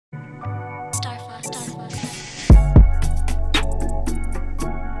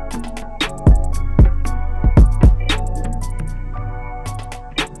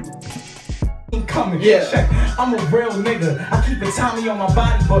get checked. I'm a real nigga. I keep a Tommy on my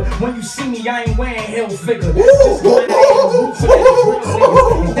body, but when you see me, I ain't wearing hill figure. Just glad I ain't a roots for that real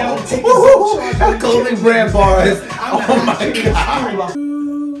niggas. And down take his own charge. Clothing brand bars. Oh my god.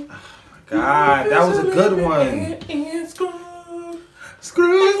 God, that was a good one.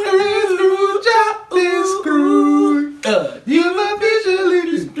 Screw, chop this screw. You've officially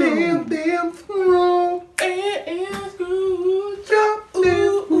this damn screw. And screw, chop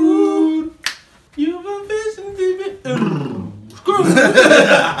this screw. You've officially screw.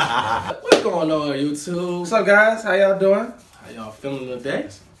 What's going on, YouTube? What's up, guys? How y'all doing? How y'all feeling today?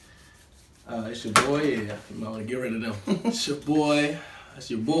 It's your boy. Yeah, you might want to get rid of them. It's your boy. That's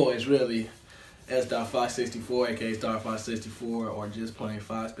your boys, really. S.564, aka Star564, or just plain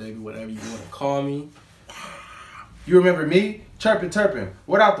Fox, baby, whatever you want to call me. You remember me? Chirpin'.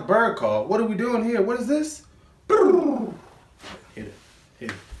 Without the bird call. What are we doing here? What is this? Hit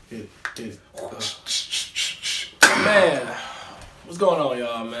it. Man, what's going on,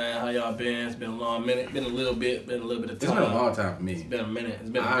 y'all, man? How y'all been? It's been a long minute. Been a little bit of time. It's been a long time for me. It's been a minute. It's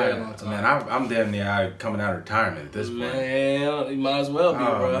been a very long time. Man, I'm damn near coming out of retirement at this point. Man, you might as well be,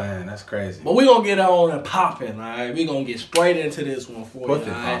 bro. Oh, man, that's crazy. But we gonna get on and popping, all right? We gonna get straight into this one for you, all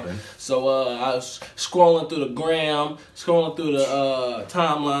right? So, I was scrolling through the gram, scrolling through the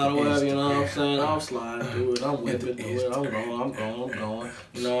timeline or whatever, you know what I'm saying? I'm sliding through it, I'm whipping through it, I'm going,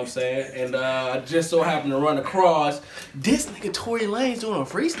 you know what I'm saying? And I just so happened to run across this nigga Tory Lanez doing a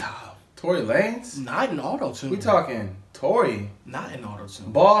freestyle. Tory Lanez? Not in auto-tune. We talking Tory. Not in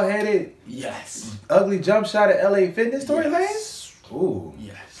auto-tune. Bald-headed. Yes. Ugly jump shot at LA Fitness, Tory Lanez? Ooh.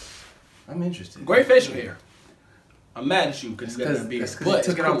 Yes. I'm interested. Great facial hair. I'm mad at you because he's got that beard. Because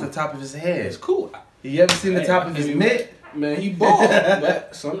he took it off the top of his head. It's cool. You ever seen the top of his mitt? Man, he bald.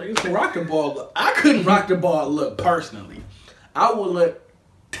 But some niggas can rock the ball look. I couldn't rock the ball look personally. I would look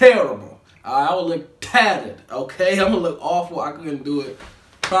terrible. I would look tatted, okay? I'm gonna look awful. I couldn't do it.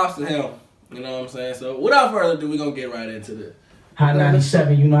 Props to him. You know what I'm saying? So without further ado, we're gonna get right into this. High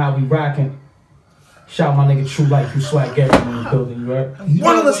 97, you know how we rockin'. Shout my nigga True Life, who swag everyone in the building, you heard?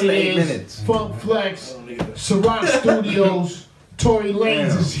 One of the 8 minutes. Funk Flex, Ciroc Studios, Tory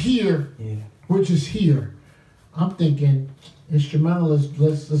Lanez is here. Yeah. We're just here. I'm thinking instrumental. Let's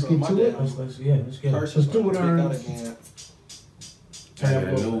get to it. Let's get it. Let's do it, Ernst.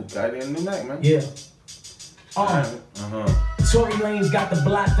 Gotta get a new night, man. Yeah. Tory Lanez got the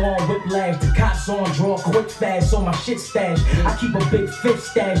block on, whiplash, the cops on, draw quick fast, on my shit stash. I keep a big fifth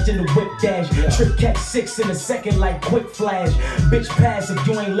stashed in the whip dash. Trick catch 6 in a second like quick flash. Bitch pass if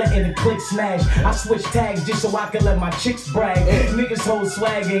you ain't letting the click smash. I switch tags just so I can let my chicks brag. Niggas hold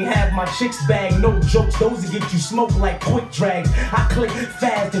swag, ain't have my chicks bag. No jokes, those that get you smoked like quick drags. I click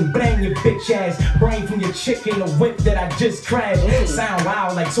fast and bang your bitch ass. Brain from your chick in the whip that I just crashed. Sound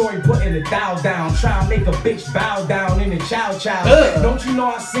wild like Tory putting the dial down. Try and make a bitch bow down in the chow. Don't you know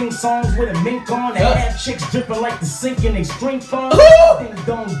I sing songs with a mink on and have chicks dripping like the sink in they string thong? Ding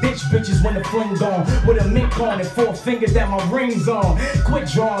dong ditch bitches when the fling gone with a mink on and 4 fingers that my rings on. Quit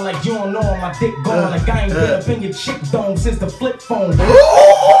drawing like you don't know my dick gone like I ain't been up in your chick dome since the flip phone.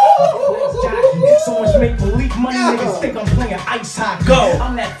 So much make believe money niggas think I'm playing ice hockey. Go.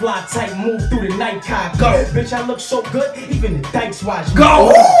 I'm that fly type move through the night cock. Go. Bitch, I look so good, even the dykes watch me.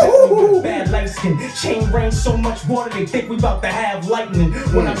 Go. Bad light skin, chain rain so much water they think we about to have lightning.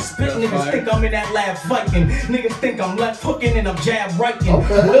 When I spit, niggas think I'm in that lab fighting. Niggas think I'm left hooking and I'm jab writing.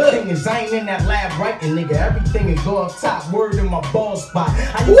 One thing is I ain't in that lab writing, nigga. Everything is go up top, word in my ball spot.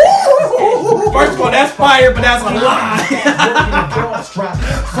 First of all, that's fire, but that's a lie.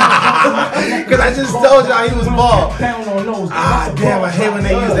 Because I just told y'all he was bald. Ah, damn, I hate when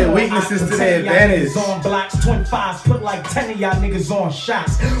they use their weaknesses to their advantage. On blocks, 25s, put like 10 of y'all niggas on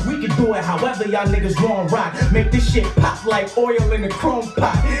shots. We can do it however y'all niggas want rock. Make this shit pop like oil in a chrome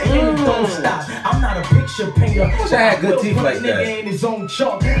pot. And it don't stop. I'm not a picture painter. I wish I had good teeth like that. Nigga in his own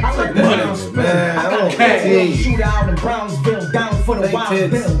chalk. I like the brown spin. I got a shooter out in Brownsville, down for the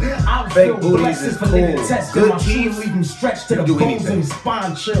wild bill. I was feel blessed for nigga testing my shoes, leave him stretched to the bones in his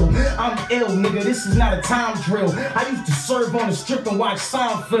spine chill. I'm ill, nigga. This is not a time drill. I used to serve on the strip and watch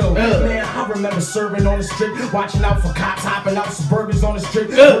Seinfeld. Man, I remember serving on the strip, watching out for cops, hopping out Suburbans on the strip,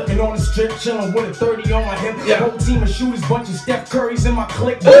 working on the strip, chilling with a 30 on my hip. Whole team of shooters, bunch of Steph Currys in my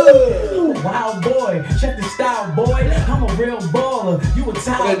clique. Wild boy, check the style, boy. I'm a real baller. You a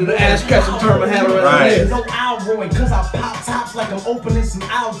talent. Do the ass catch and turn my head around. No Alroy, cause I pop tops like I'm opening some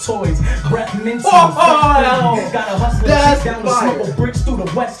Altoids. Breath minty, got a hustler down the smoke bricks through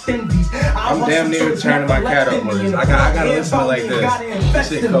the West Indies. I I'm damn near turning my cat upwards. I gotta listen to like this.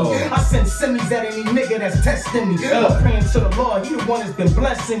 Shit cold. I send semis at any nigga that's testing me. I'm praying to the Lord, he the one that's been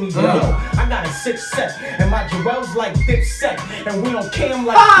blessing me. I got a 6 set, and my Jarrell's like Dipset, and we don't care him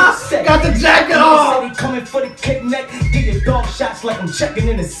like Dipset. Got the jacket on. He coming for the kick neck, get your dog shots like I'm checking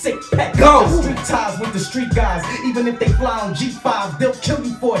in a sick pack. Go. Street ties with the street guys, even if they fly on G5, they'll kill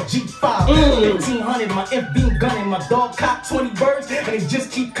you for a G5. 1500, my imp beam gunning, my dog caught 20 birds, and they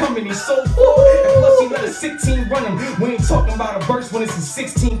just keep coming. He's so full, and plus he let a 16 run him. We ain't talking about a verse when it's a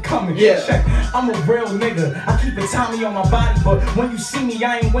 16 coming. Check, I'm a real nigga. I keep a Tommy on my body, but when you see me,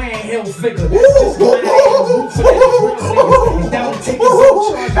 I ain't wearing heel figure. Just glad I ain't a root down and take his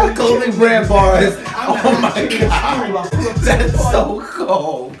own charge. Clothing brand bars. Oh my god, that's so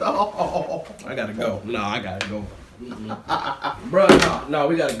cold. Oh. I gotta go. No, I gotta go. Bruh, no,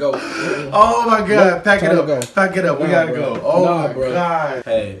 we gotta go. Oh my god, pack it up. Pack it up. We gotta go. Oh my god.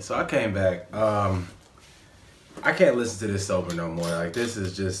 Hey, so I came back. I can't listen to this sober no more. Like, this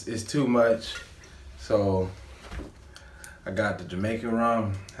is just, it's too much. So I got the Jamaican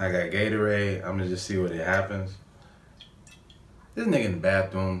rum. I got Gatorade. I'm gonna just see what it happens. This nigga in the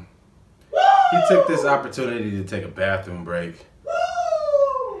bathroom. He took this opportunity to take a bathroom break.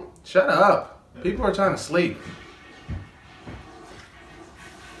 Shut up. People are trying to sleep.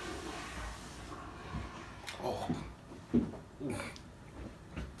 Oh.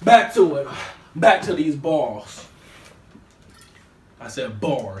 Back to it. Back to these bars. I said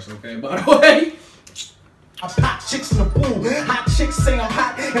bars, okay, by the way. I pop chicks in the pool. Hot chicks say I'm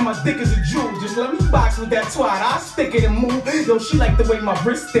hot and my dick is a jewel. Just let me box with that twat. I'll stick it and move. Yo, she like the way my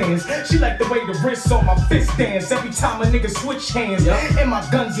wrist dance. She like the way the wrists on my fist dance. Every time a nigga switch hands. And my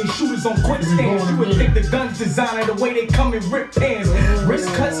guns and shooters on quick stands. You would think the guns designer the way they come in rip pants.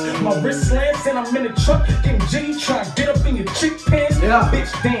 Wrist cuts, my wrist slants, and I'm in the truck getting jiggy, trying to get up in your chick pants.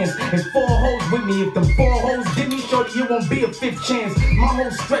 Bitch dance and 4 hoes with me. If them 4 hoes give me shorty, it won't be a 5th chance. My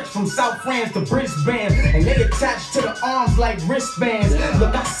whole stretch from South France to Brisbane, and they attached to the arms like wristbands.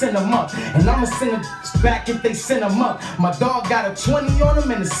 Look, I send them up, and I'ma send them back if they send them up. My dog got a 20 on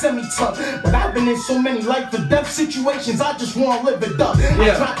him and a semi-tuck, but I've been in so many life or death situations, I just wanna live it up.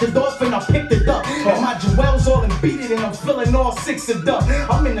 I dropped it off and I picked it up, and my Joel's all beat and I'm feeling all 6 of up.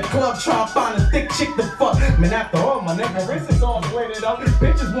 I'm in the club trying to find a thick chick to fuck. Man, after all, my nigga wrist is all blended up.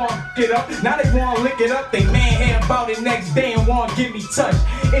 Bitches wanna get up, now they wanna lick it up. They man hear about it next day and wanna get me touched.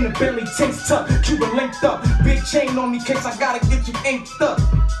 In the belly, tinks tucked, Cuban linked up. Big chain on me, case I gotta get you inked up.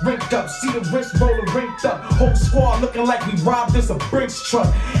 Rinked up, see the wrist roller rinked up. Whole squad looking like we robbed this a Brinks truck.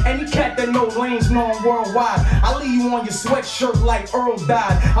 Any cat that know lanes know I'm worldwide. I leave you on your sweatshirt like Earl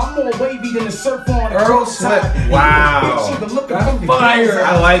died. I'm more wavy than the surf on the Earl sweat. Wow. That's fire.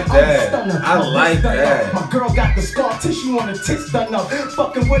 I like that. I like that. My girl got the scar tissue on the tits done up.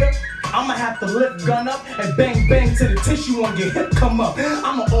 Fucking with her, I'ma have to lift gun up and bang bang to the tissue on your hip come up.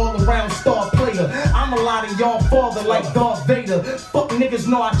 I'm an all-around star player. I'm a lot of y'all father like Darth Vader. Fuck niggas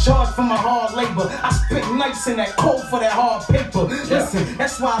know I charge for my hard labor. I spit nice in that cold for that hard paper. Listen,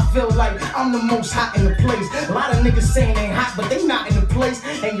 that's why I feel like I'm the most hot in the place. A lot of niggas saying they hot, but they not in the place.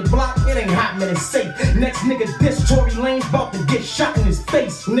 And your block, it ain't hot, man, it's safe. Next nigga diss Tory Lanez about to get shot in his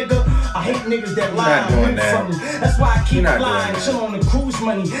face, nigga. I hate niggas that lie on something. That's why I keep flying, chill on the cruise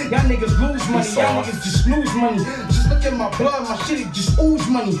money. Y'all niggas lose money, y'all niggas just snooze money. Just look at my blood, my shit, it just ooze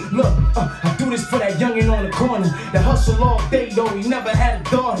money. Look, I do this for that youngin' on the corner that hustle all day, though. He never had a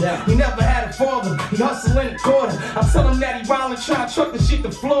daughter, he never had a father. He hustle in the quarter. I tell him that he wildin', trying to truck the shit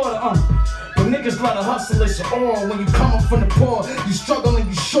to Florida. But niggas love to hustle, it's your all. When you come up from the poor, you struggling,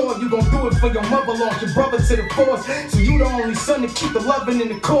 you sure you gon' do it for your mother, lost your brother to the force. So you the only son to keep the loving in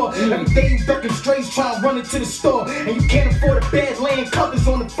the core. Every day you ducking strays, trying to run it to the store, and you can't afford a bed, laying covers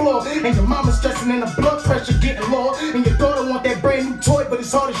on the floor. And your mama stressing and the blood pressure getting low. And your daughter want that brand new toy, but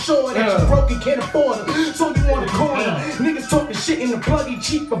it's hard to show her that you broke and can't afford it. So you want a corner. Niggas talking shit in the pluggy,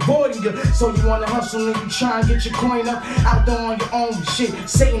 cheap avoiding you. So you wanna hustle and you try and get your coin up. Out there on your own shit,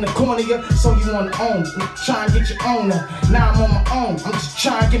 say in the corner, so you wanna own, try and get your own up. Now I'm on my own, I'm just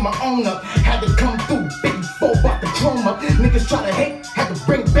trying to get my own up. Had to come through, big 4 about the chrome up. Niggas try to hate, had to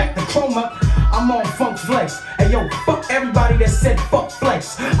bring back the chrome up. I'm on funk flex. Hey yo, fuck everybody that said fuck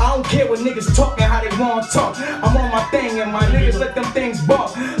flex. I don't care what niggas talking, how they wanna talk. I'm on my thing and my niggas let them things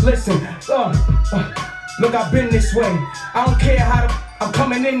bark. Listen, look, I've been this way. I don't care how the I'm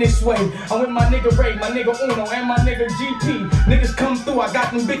coming in this way. I'm with my nigga Ray, my nigga Uno, and my nigga GP. Niggas come through, I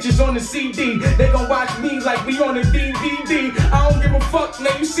got them bitches on the CD. They gon' watch me like we on a DVD. I don't give a fuck,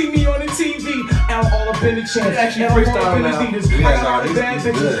 now you see me on the TV. Out all up in the chain. Actually freestyle now. I got all the bad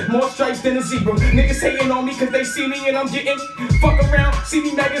bitches, more stripes than a zebra. Niggas hating on me cause they see me and I'm getting fuck around. See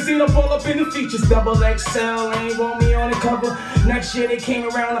me magazine, I'm all up in the features. Double XL, ain't want me on the cover. Next year they came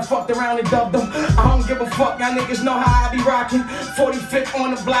around, I fucked around and dubbed them. I don't give a fuck, y'all niggas know how I be rocking. 45th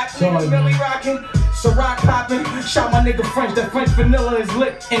on the block, niggas really rocking. Ciroc popping, shot my nigga French. That French vanilla is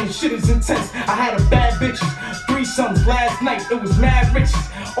lit and the shit is intense. I had a bad bitches, 3 sons last night, it was mad riches.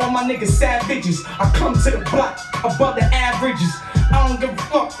 All my niggas savages, I come to the block above the averages. I don't give a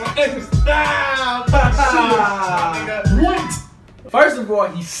fuck, my niggas. What? First of all,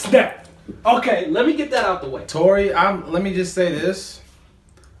 he snapped. Okay, let me get that out the way. Tory, let me just say this.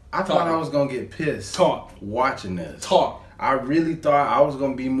 I thought I was gonna get pissed watching this. I really thought I was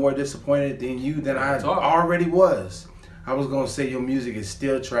gonna be more disappointed than you than I already was. I was gonna say your music is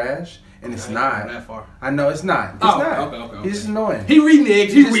still trash, and it's not. That far. I know it's not. It's not. Okay. He's just annoying. He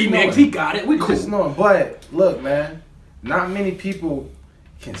reneged. He got it. We cool. Just annoying. But look, man, not many people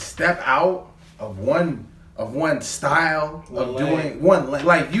can step out of one style of doing one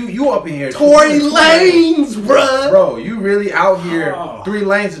like you up in here. Tory Lanez, bruh. Bro, you really out here 3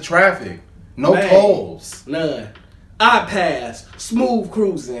 lanes of traffic, no tolls, none. I pass, smooth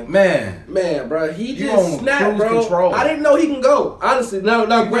cruising. Man, bro, he just snapped, bro. Control. I didn't know he can go. Honestly,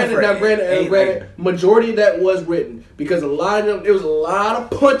 granted, majority of that was written because a lot of them, there was a lot of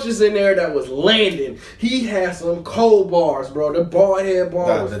punches in there that was landing. He had some cold bars, bro. The bald head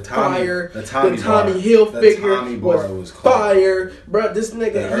bar was fire. The Tommy Hill figure was fire, bro. This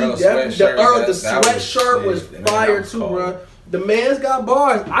nigga, the sweatshirt was fire too, bro. The man's got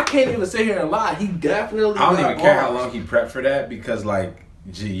bars. I can't even sit here and lie. He definitely got bars. I don't even care how long he prepped for that because, like,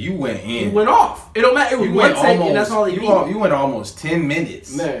 gee, you went in. He went off. It don't matter. It was one take and that's all he needed. You went almost 10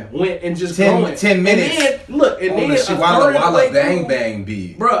 minutes. Man, went and just 10 minutes. And then, look, and then a third of the way bang bang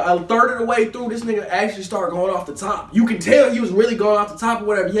beat. Bro, a third of the way through, this nigga actually started going off the top. You can tell he was really going off the top or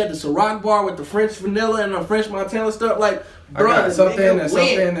whatever. He had the Ciroc bar with the French vanilla and the French Montana stuff. Like, bro, I got something and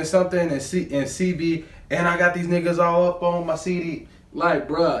CB, and I got these niggas all up on my CD. Like,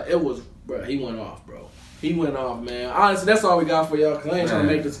 bruh, he went off, bro. He went off, man. Honestly, that's all we got for y'all, because I ain't trying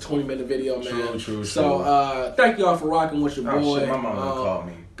to make this a 20-minute video, man. True. So, thank y'all for rocking with your boy. Shit, my mama called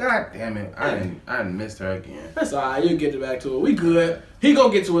me. God damn it. I didn't missed her again. That's all right. You'll get back to it. We good. He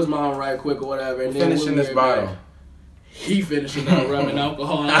gonna get to his mom right quick or whatever. And then finishing this bottle. He finishing up rubbing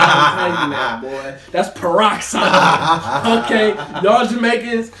alcohol. I'm telling you that, boy. That's peroxide. Okay? Y'all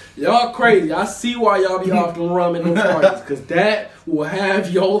Jamaicans, y'all crazy. I see why y'all be off the rum in them parties. Because that will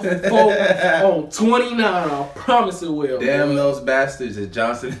have your folk on 29. I promise it will. Damn, boy. Those bastards at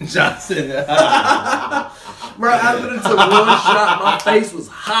Johnson & Johnson. Bro, I literally took one shot. My face was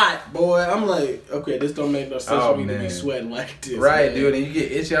hot, boy. I'm like, okay, this don't make no sense for me to be sweating like this. Right, man. Dude. And you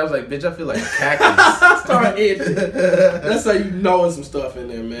get itchy. I was like, bitch, I feel like a cactus. Start itching. That's how you know there's some stuff in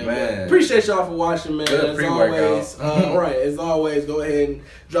there, man. Appreciate y'all for watching, man. Good as always, as always, go ahead and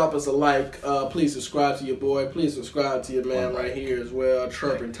drop us a like. Please subscribe to your boy. Please subscribe to your man right here as well,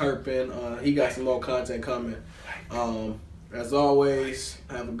 Chirpin' Turpin. He got some more content coming. As always,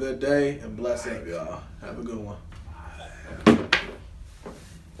 have a good day and bless up, y'all. Have a good one.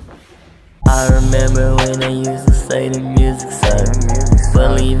 I remember when they used to say the music sucked.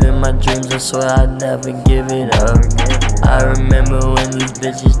 Believe in my dreams, I swear I'd never give it up. I remember when these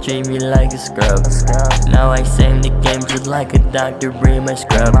bitches treat me like a scrub. Now I sing the game just like a doctor, bring my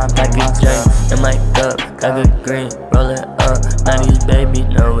scrub. Like a drink in my cup, like a green, roll it up. Now these babies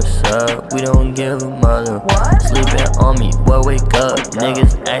know what's up, we don't give a mother. Sleeping on me, boy wake up.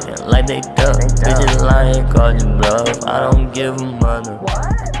 Niggas acting like they duck. Bitches lying, call you bluff, I don't give a mother.